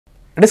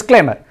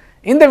Disclaimer,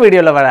 இந்த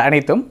வீடியோவில் வர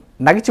அனைத்தும்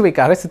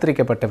நகைச்சுவைக்காக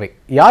சித்தரிக்கப்பட்டவை,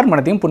 யார்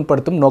மனதையும்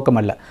புண்படுத்தும்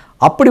நோக்கமல்ல.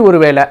 அப்படி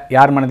ஒருவேளை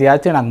யார்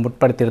மனதையாச்சும் நாங்கள்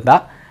முற்படுத்தியிருந்தா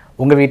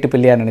உங்கள் வீட்டு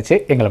பிள்ளையா நினச்சி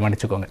எங்களை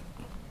மன்னிச்சுக்கோங்க.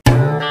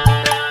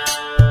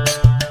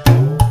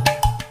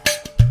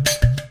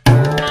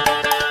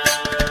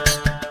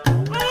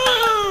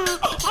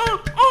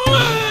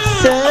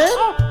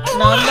 சார்,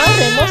 நான் தான்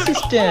ரெமோ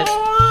சிஸ்டர்.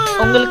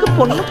 உங்களுக்கு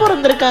பொண்ணு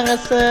பிறந்திருக்காங்க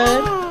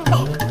சார்.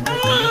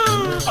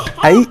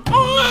 ஐ,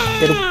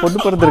 எனக்கு பொண்ணு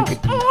பிறந்திருக்கு.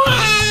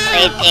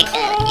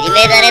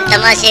 இதுவேதானே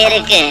தமாஷே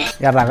இருக்கு.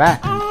 யாராவ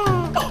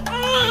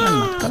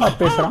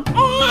பேசுறான்?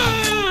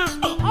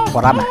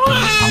 பொறாம,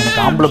 அவனுக்கு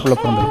ஆம்பளை புள்ள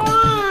பிறந்திருக்கும்,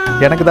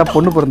 எனக்கு தான்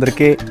பொண்ணு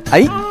பிறந்திருக்கு.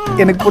 ஐ,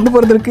 எனக்கு பொண்ணு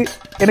பிறந்திருக்கு,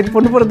 எனக்கு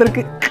பொண்ணு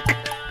பிறந்திருக்கு.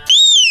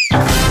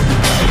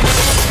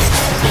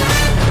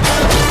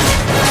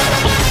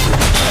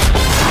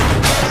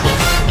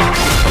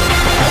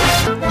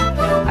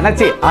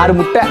 அண்ணாச்சி 6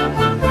 முட்டை.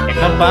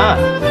 என்னப்பா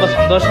ரொம்ப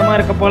சந்தோஷமா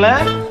இருக்க போல?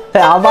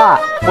 ஆமா,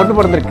 பொண்ணு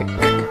பிறந்திருக்கு.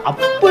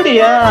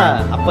 அப்படியா?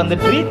 அப்ப அந்த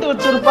ட்ரீட்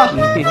வச்சிருப்பா.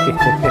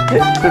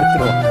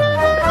 கொடுத்துருவோம்.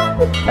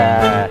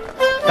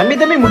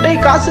 தம்பி முட்டை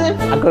காசு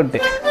அக்கௌண்ட்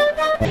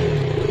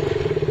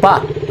பா,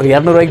 ஒரு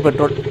 200 ரூபாய்க்கு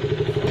பெட்ரோல்.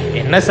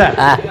 என்ன சார்,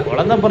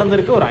 குழந்தை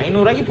பிறந்திருக்கு, ஒரு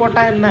 500 ரூபாய்க்கு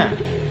போட்டா என்ன?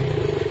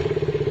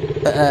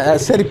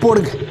 சரி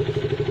போடுங்க.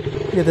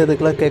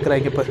 எதுக்கெல்லாம்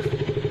கேட்குறாங்க இப்போ?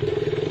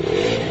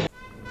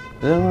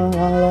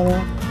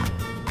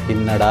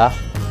 என்னடா,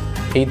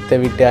 எய்த்த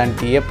வீட்டு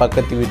ஆண்டியை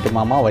பக்கத்து வீட்டு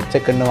மாமா வச்ச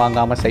கண்ணு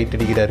வாங்காமல் சைட்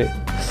அடிக்கிறாரு.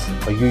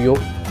 ஐயோ,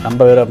 நம்ம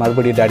வேற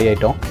மறுபடியும் டாடி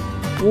ஆகிட்டோம்.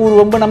 ஊர்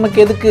ரொம்ப நமக்கு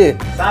எதுக்கு?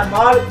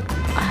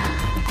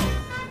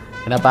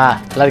 என்னப்பா,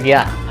 நல்லா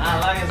இருக்கியா?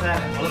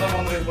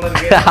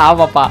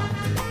 ஆமாப்பா.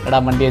 எடா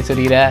மண்டியை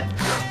சொல்லிக்கிற.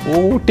 ஓ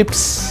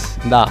டிப்ஸ்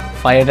இந்தா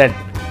 500.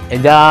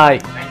 என்ஜாய்.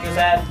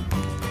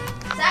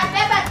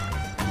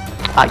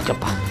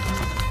 ஆச்சப்பா,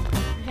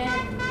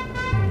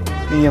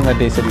 நீ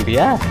மண்டியை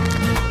சொல்லிக்கிறியா?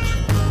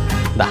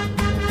 இந்தா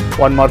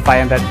 1 more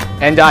 500.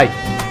 என்ஜாய்.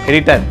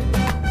 ரிட்டர்ன்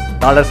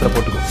டாலர்ஸில்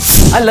போட்டுக்கோ.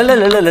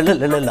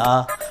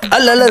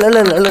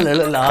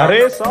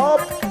 அரே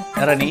சாப்,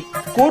 நீ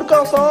கூர்க்கா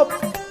சாப்.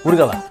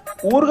 ஊர்காவா?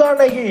 ஊர்கா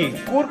நகி,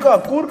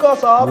 கூர்க்கா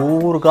சாப்.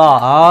 ஊர்கா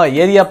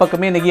ஏரியா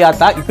பக்கமே நெகி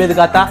ஆத்தா. இப்போ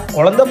எதுக்கு ஆத்தா?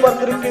 குழந்தை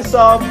பிறந்திருக்கு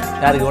சாப்.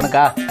 யாருக்கு?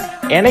 உனக்கா?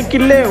 எனக்கு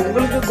இல்ல,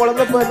 உங்களுக்கு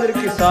குழந்தை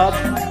பிறந்திருக்கு சாப்.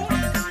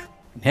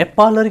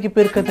 நேபாள் வரைக்கும்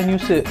போயிருக்க அந்த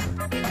நியூஸ்.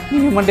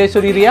 நீங்க மண்டே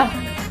சொல்லிடுறியா?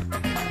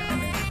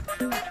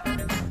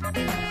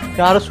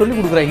 யார சொல்லி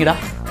கொடுக்குறாங்கடா?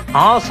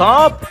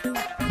 சாப்.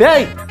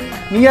 டேய்,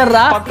 நீ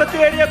யாரா? பக்கத்து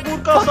ஏரியா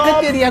கூர்க்கா சாப்.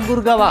 பக்கத்து ஏரியா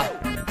கூர்காவா?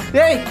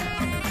 டேய்,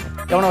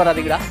 எவன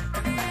வராதீங்கடா.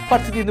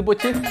 பர்ஸ் தீர்ந்து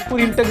போச்சு, ஒரு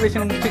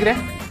இன்டகிரேஷன்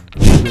முடிச்சுக்கிறேன்.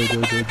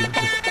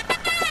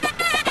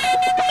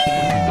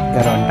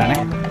 வேற வந்துட்டானே.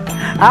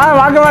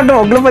 வாங்க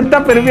மாட்டோம், உங்களை பத்தி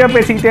தான் பெருமையா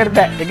பேசிக்கிட்டே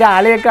இருந்தேன். எங்க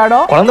ஆளைய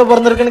காணோம். குழந்தை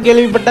பிறந்திருக்குன்னு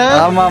கேள்விப்பட்டேன்.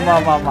 ஆமா ஆமா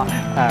ஆமா ஆமா.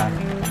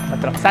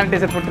 பத்திரம்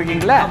சானிடைசர்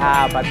போட்டிருக்கீங்களா?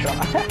 பத்திரம்.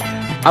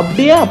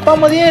 அப்படியே அப்பா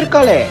மாதிரியே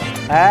இருக்காளே.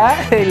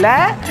 இல்ல,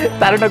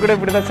 தருண கூட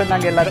இப்படிதான்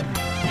சொன்னாங்க எல்லாரும்.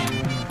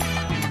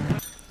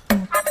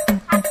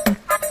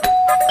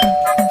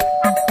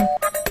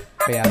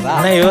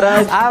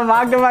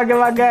 வாங்க வாங்க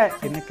வாங்க.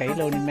 என்ன கையில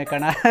ஒண்ணுமே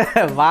காணா?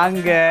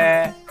 வாங்க.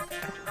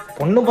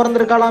 பொண்ணு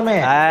பிறந்திருக்காளாமே,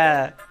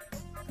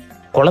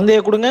 குழந்தைய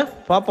கொடுங்க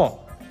பாப்போம்.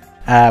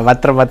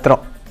 பத்திரம்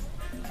பத்திரம்.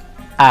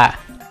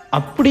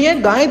 அப்படியே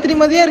காயத்ரி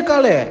மாதிரியே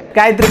இருக்காளே.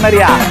 காயத்ரி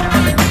மாதிரியா?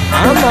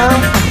 ஆமா,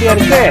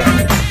 இருக்கு.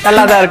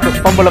 நல்லாதான் இருக்கு.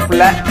 பொம்பளை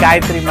பிள்ளை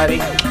காயத்ரி மாதிரி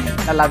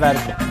நல்லாதான்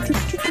இருக்கு.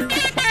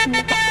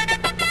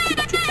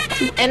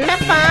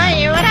 என்னப்பா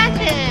யுவராஜ்?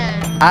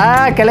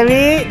 கிழவி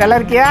நல்லா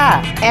இருக்கியா?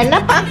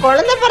 என்னப்பா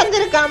குழந்தை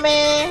பிறந்திருக்காமே?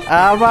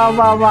 ஆமா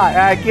ஆமா ஆமா.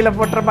 கீழே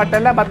போட்டுற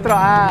மாட்டேன்ல,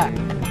 பத்திரம்.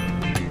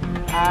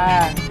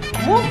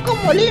 மூக்கு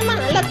மொழியுமா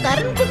நல்லா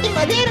தருண் குட்டி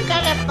மாதிரியே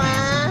இருக்காங்கப்பா.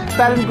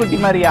 தருண் குட்டி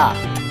மாதிரியா?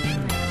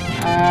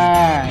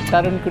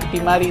 தருண் குட்டி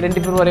மாதிரி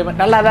 2 பேரும் ஒரே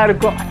மாதிரி நல்லாதான்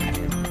இருக்கும்.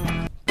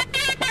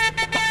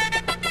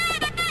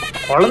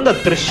 குழந்தை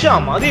த்ரிஷா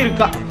மாதிரி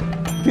இருக்கா.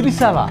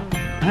 திரிஷாவா?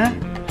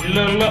 இல்ல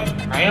இல்ல,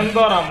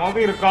 நயன்தாரா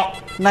மாதிரி இருக்கா.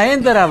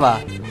 நயன்தாராவா?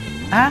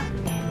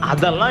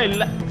 அதெல்லாம்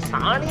இல்ல,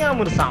 சானியா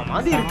மிர்சா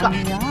மாதிரி இருக்கா.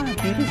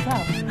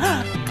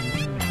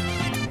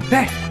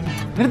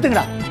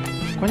 நிறுத்துங்கடா,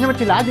 கொஞ்சம்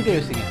வச்சு லாஜிக்கா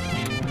யோசிங்க.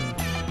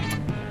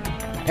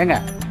 ஏங்க,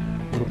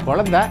 ஒரு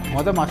குழந்தை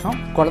மாசம்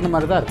குழந்தை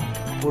மாதிரி தான் இருக்கும்.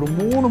 ஒரு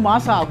 3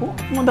 மாசம் ஆகும்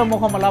இந்த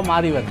முகமெல்லாம்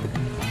மாறி வருது.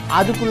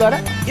 அதுக்குள்ளார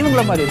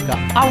இவங்கள மாதிரி இருக்கா,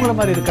 அவங்கள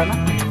மாதிரி இருக்கானா?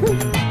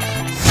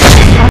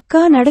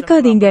 அக்கா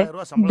நடக்காதீங்க,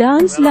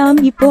 டான்ஸ்லாம்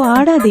இப்போ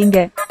ஆடாதீங்க.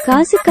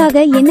 காசுக்காக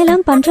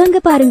என்னெல்லாம் பண்றாங்க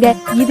பாருங்க.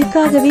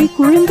 இதுக்காகவே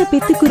குழந்தை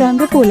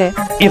பெத்துக்குறாங்க போல.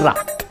 இருறா,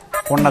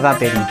 ஒன்னதான்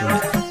தேடிட்டு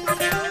இருந்தேன்.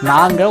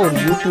 நாங்க ஒரு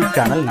யூடியூப்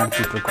சேனல்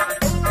நடத்திட்டு இருக்கோம்.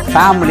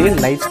 ஃபேமிலி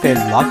லைஃப்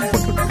ஸ்டைல் விளாக்ஸ்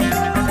போட்டுருக்கோம்.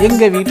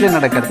 எங்க வீட்டில்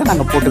நடக்கிறத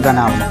நாங்கள் போட்டு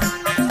தானே ஆகணும்.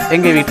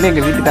 எங்கள் வீட்டில்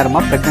எங்கள் வீட்டுக்காரமா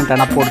ப்ரெக்னென்ட்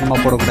ஆனால் போடணுமா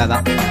போடக்கூடாதா?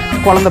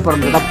 குழந்தை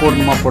பிறந்ததா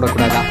போடணுமா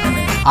போடக்கூடாதா?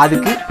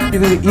 அதுக்கு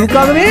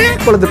இதுக்காகவே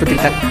குழந்தை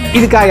பெற்றுக்கிட்டாங்க.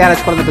 இதுக்காக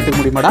யாராச்சும் குழந்தை பெற்றுக்க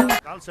முடியுமாடா?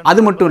 அது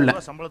மட்டும் இல்லை,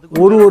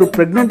 ஒரு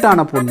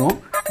ப்ரெக்னென்ட்டான பொண்ணும்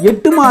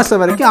 8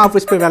 மாதம் வரைக்கும்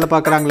ஆஃபீஸ் போய் வேலை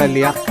பார்க்குறாங்களா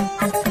இல்லையா?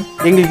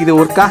 எங்களுக்கு இது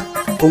ஒர்க்கா?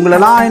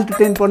 உங்களெல்லாம்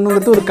என்டர்டெயின்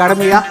பண்ணுங்கிறது ஒரு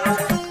கடமையா?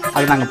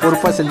 அது நாங்கள்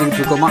பொறுப்பாக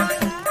செஞ்சுக்கிட்டு இருக்கோமா?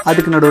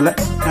 அதுக்கு நடுவில்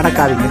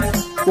நடக்காதீங்க.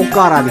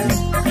 உட்காராதீங்க,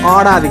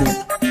 ஆடாதீங்க.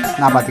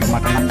 நான் பார்த்துக்க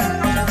மாட்டேன்னா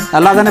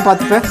நல்லா தானே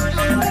பார்த்துப்பேன்.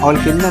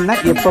 அவளுக்கு என்னென்ன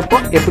எப்பப்போ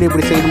எப்படி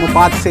எப்படி செய்யணுமோ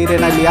பார்த்து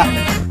செய்கிறேன்னா இல்லையா,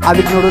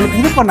 அதுக்கு நடுவில்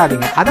இது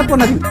பண்ணாதீங்க, அதை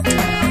பண்ணாதீங்க.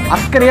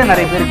 அக்கறையாக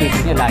நிறைய பேர்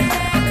கேட்குறீங்க லாய்.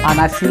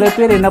 ஆனால் சில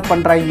பேர் என்ன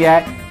பண்ணுறாங்க,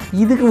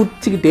 இதுக்கு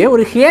வச்சுக்கிட்டே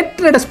ஒரு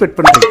ஹேட்ரடை ஸ்பெட்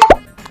பண்ணுறீங்க.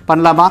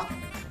 பண்ணலாமா?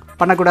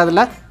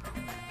 பண்ணக்கூடாதுல்ல?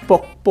 போ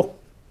போ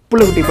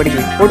புள்ளுக்குட்டி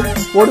படிக்கிறீங்க, ஓடு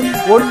ஓடு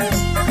ஓடு.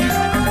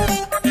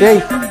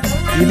 ஏய்,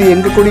 இது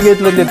எங்கள்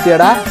குடியேற்றுலேருந்து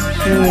எடுத்தியாடா?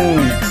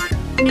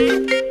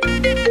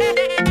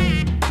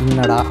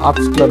 என்னடா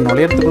ஆஃபீஸ்க்குள்ள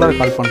நுழையறதுக்குள்ள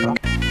கால் பண்ணுறான்.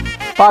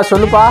 பா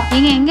சொல்லுப்பா.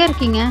 நீங்க எங்க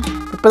இருக்கீங்க?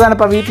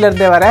 இப்போதானப்பா வீட்டில்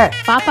இருந்தே வரேன்.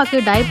 பாப்பாக்கு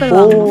டைப்பர்.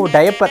 ஓ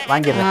டைப்பர்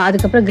வாங்கிடுறேன்.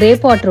 அதுக்கப்புறம்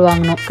கிரேப் வாட்டர்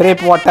வாங்கணும்.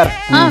 Grape water.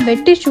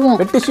 வெட் டிஷ்யூவும்.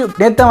 வெட் டிஷ்யூ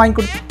நேற்று வாங்கி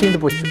கொடுத்து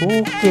தீர்ந்து போச்சு.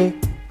 ஓகே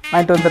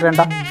வாங்கிட்டு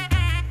வந்துடுறேன்டா.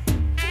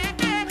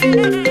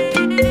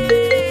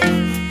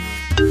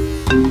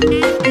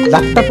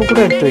 லேப்டாப்பு கூட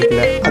எடுத்து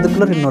வைக்கல,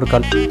 அதுக்குள்ள இன்னொரு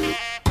கால்.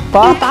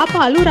 பாப்பா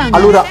அழுறாங்க.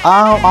 அழுறா?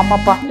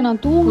 ஆமாப்பா.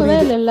 நான் தூங்கவே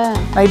இல்லைல்ல.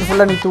 நைட்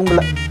ஃபுல்லாக நீ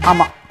தூங்கல?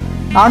 ஆமாம்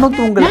நானும்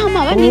தூங்கல.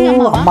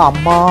 அம்மா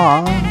அம்மா.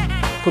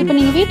 இப்போ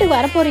நீங்க வீட்டுக்கு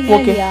வர போறீங்க?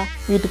 ஓகே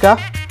வீட்டுக்கா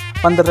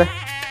வந்துடுறேன்.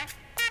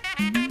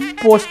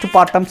 போஸ்ட்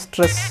பார்ட்டம்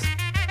ஸ்ட்ரெஸ்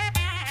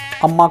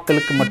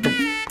அம்மாக்களுக்கு மட்டும்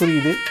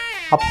புரியுது,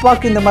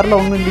 அப்பாவுக்கு இந்த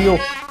மாதிரிலாம் ஒன்றும் இல்லையோ.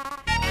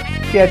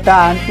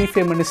 கேட்டால் ஆன்டி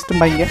ஃபெமினிஸ்ட்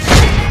பைங்க.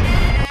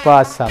 அப்பா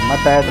செம்ம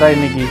டயர்டா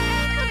இன்னைக்கு.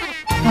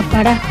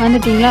 அப்பாடா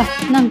வந்துட்டீங்களா?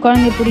 நான்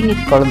குழந்தை பிடிங்க.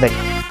 குழந்தை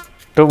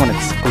 2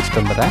 minutes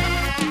குளிச்சுட்டு வந்துடுறேன்.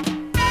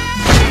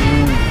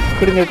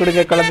 கொடுங்க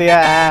கொடுங்க குழந்தைய.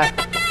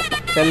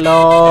 செல்லோ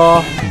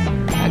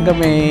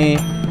அங்கமே.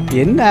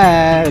 என்ன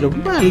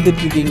ரொம்ப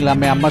அழுதுட்டு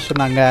இருக்கீங்களாமே, அம்மா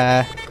சொன்னாங்க.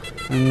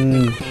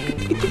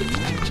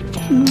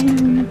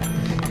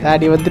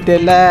 டாடி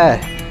வந்துட்டேல்ல,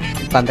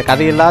 இப்போ அந்த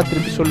கதையெல்லாம்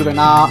திருப்பி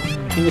சொல்லுவேனா,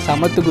 நீங்கள்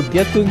சமத்து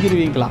குத்தியாக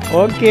தூங்கிடுவீங்களா?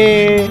 ஓகே.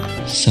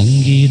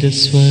 சங்கீத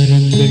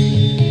ஸ்வரங்கள்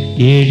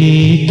ஏழே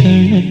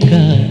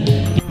கணக்கா.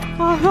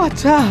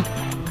 ஆச்சா.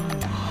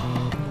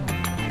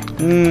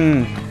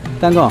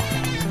 தங்கம்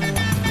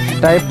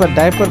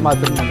டைப்பர்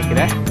மாற்றணும்னு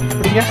நினைக்கிறேன்.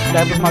 அப்படிங்க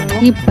டைப்பர்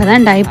மாற்றணும்.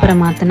 இப்போதான் டைப்பரை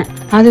மாற்றினேன்,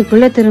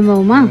 அதுக்குள்ளே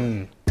திரும்பவுமா?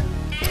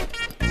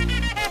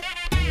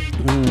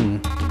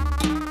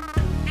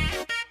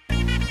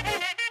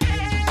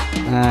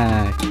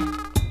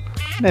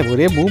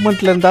 ஒரே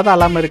மூமெண்ட்ல இருந்தா தான்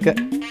அலாம இருக்கு.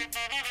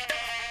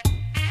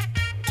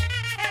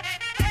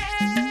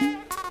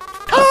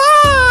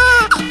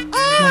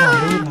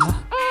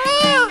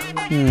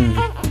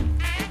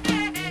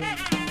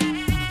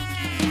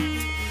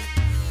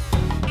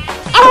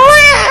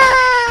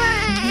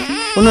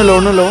 ஒன்னும்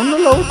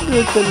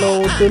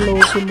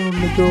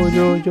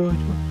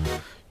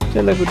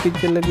செல்லக்குட்டி.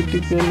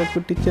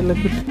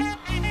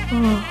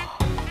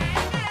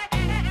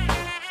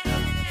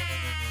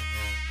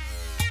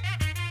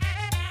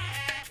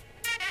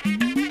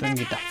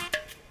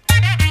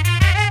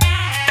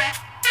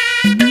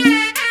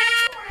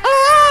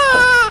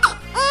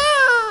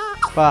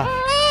 பா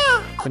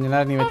கொஞ்ச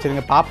நேரம் நீ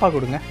வச்சிருங்க, பாப்பா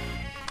கொடுங்க.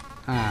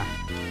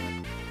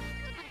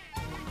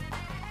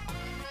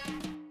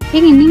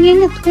 ஏங்க நீங்க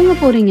எங்க தூங்க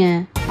போறீங்க?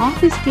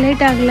 ஆபீஸ்க்கு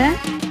லேட் ஆகல?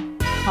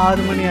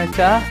 6 மணி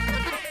ஆச்சா?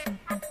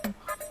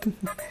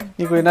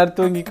 நீ கொஞ்ச நேரம்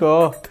தூங்கிக்கோ,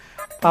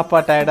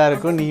 பாப்பா டயர்டா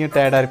இருக்கும், நீயும்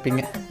டயர்டா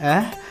இருப்பீங்க.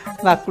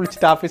 நான்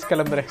குளிச்சுட்டு ஆஃபீஸ்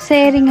கிளம்புறேன்.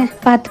 சரிங்க,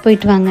 பார்த்து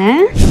போயிட்டு வாங்க.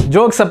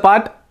 Jokes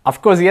apart,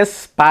 of course S,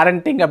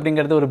 parenting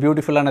அப்படிங்கிறது ஒரு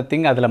பியூட்டிஃபுல்லான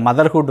திங். அதில்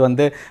மதர்ஹுட்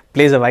வந்து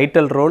பிளேஸ் அ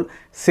வைட்டல் ரோல்.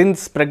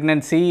 சின்ஸ்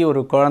ப்ரெக்னென்சி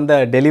ஒரு குழந்தை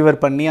டெலிவர்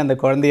பண்ணி அந்த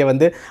குழந்தைய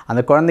வந்து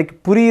அந்த குழந்தைக்கு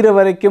புரிகிற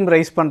வரைக்கும்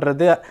ரைஸ்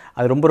பண்ணுறது,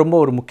 அது ரொம்ப ரொம்ப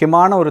ஒரு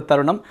முக்கியமான ஒரு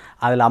தருணம்.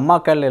 அதில்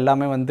அம்மாக்கள்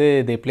எல்லாமே வந்து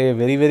they play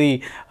very very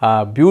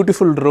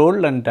beautiful role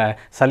and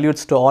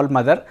salutes to all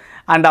mother.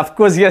 And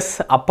of course S,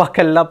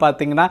 அப்பாக்கள்லாம்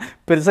பார்த்திங்கன்னா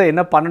பெருசாக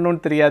என்ன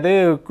பண்ணணும்னு தெரியாது,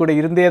 கூட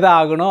இருந்தே தான்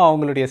ஆகணும்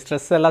அவங்களுடைய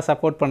ஸ்ட்ரெஸ் எல்லாம்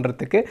சப்போர்ட்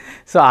பண்ணுறதுக்கு.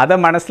 ஸோ அதை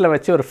மனசில்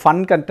வச்சு ஒரு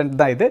ஃபன் கண்டென்ட்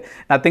தான் இது,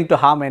 nothing to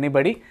harm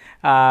anybody.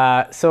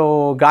 So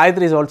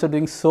Gayatri is also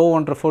doing so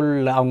wonderful.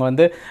 அவங்க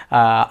வந்து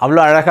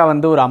அவ்வளோ அழகாக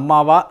வந்து ஒரு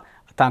அம்மாவாக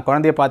தான்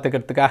குழந்தைய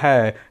பார்த்துக்கிறதுக்காக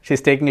she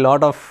is taking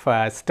lot of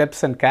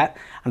steps and care.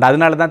 And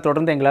அதனால தான்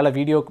தொடர்ந்து எங்களால்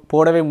வீடியோ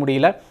போடவே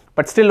முடியல.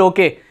 பட் ஸ்டில்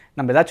ஓகே,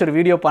 நம்ம ஏதாச்சும் ஒரு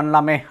வீடியோ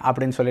பண்ணலாமே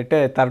அப்படின்னு சொல்லிட்டு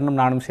தருணும்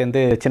நானும்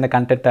சேர்ந்து சின்ன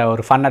கண்டென்ட்டை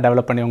ஒரு ஃபன்னாக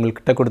டெவலப் பண்ணி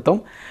உங்கள்கிட்ட கொடுத்தோம்.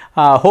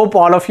 Hope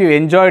all of you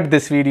enjoyed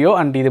this video.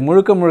 And இது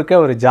முழுக்க முழுக்க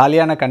ஒரு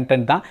ஜாலியான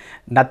கண்டென்ட் தான்,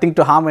 நத்திங்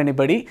டு ஹார்ம்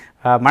எனிபடி.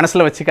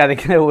 மனசில்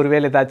வச்சுக்காதீங்க,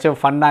 ஒருவேளை ஏதாச்சும்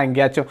ஃபன்னாக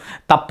எங்கேயாச்சும்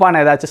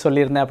தப்பான ஏதாச்சும்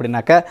சொல்லியிருந்தேன்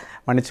அப்படின்னாக்க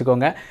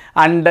மன்னிச்சுக்கோங்க.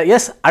 அண்ட்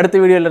எஸ்,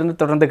 அடுத்த வீடியோலேருந்து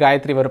தொடர்ந்து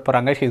காயத்ரி வர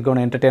போகிறாங்க. She is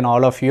gonna entertain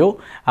all of you.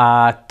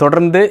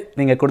 தொடர்ந்து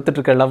நீங்கள்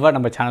கொடுத்துட்ருக்க லவ்வை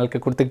நம்ம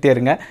சேனலுக்கு கொடுத்துக்கிட்டே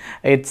இருங்க.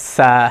 It's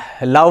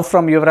love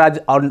from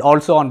Yuvraj and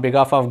also on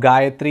because of of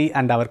Gayatri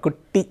and அவர்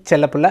குட்டி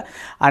செல்லப்பிள்ளை.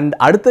 அண்ட்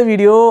அடுத்த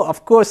வீடியோ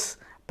அஃப்கோர்ஸ்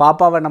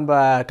பாப்பாவை நம்ம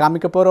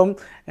காமிக்க போகிறோம்.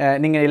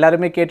 நீங்கள்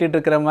எல்லாருமே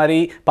கேட்டுட்ருக்கிற மாதிரி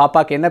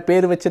பாப்பாவுக்கு என்ன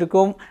பேர்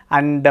வச்சுருக்கோம்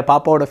அண்ட்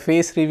பாப்பாவோட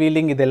ஃபேஸ்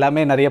ரிவீலிங் இது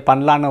எல்லாமே நிறைய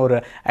பண்ணலான்னு ஒரு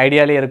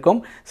ஐடியாலே இருக்கும்.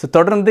 ஸோ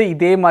தொடர்ந்து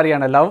இதே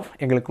மாதிரியான லவ்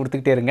எங்களுக்கு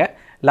கொடுத்துக்கிட்டே இருங்க.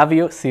 Love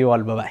you, see you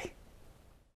all, bye bye.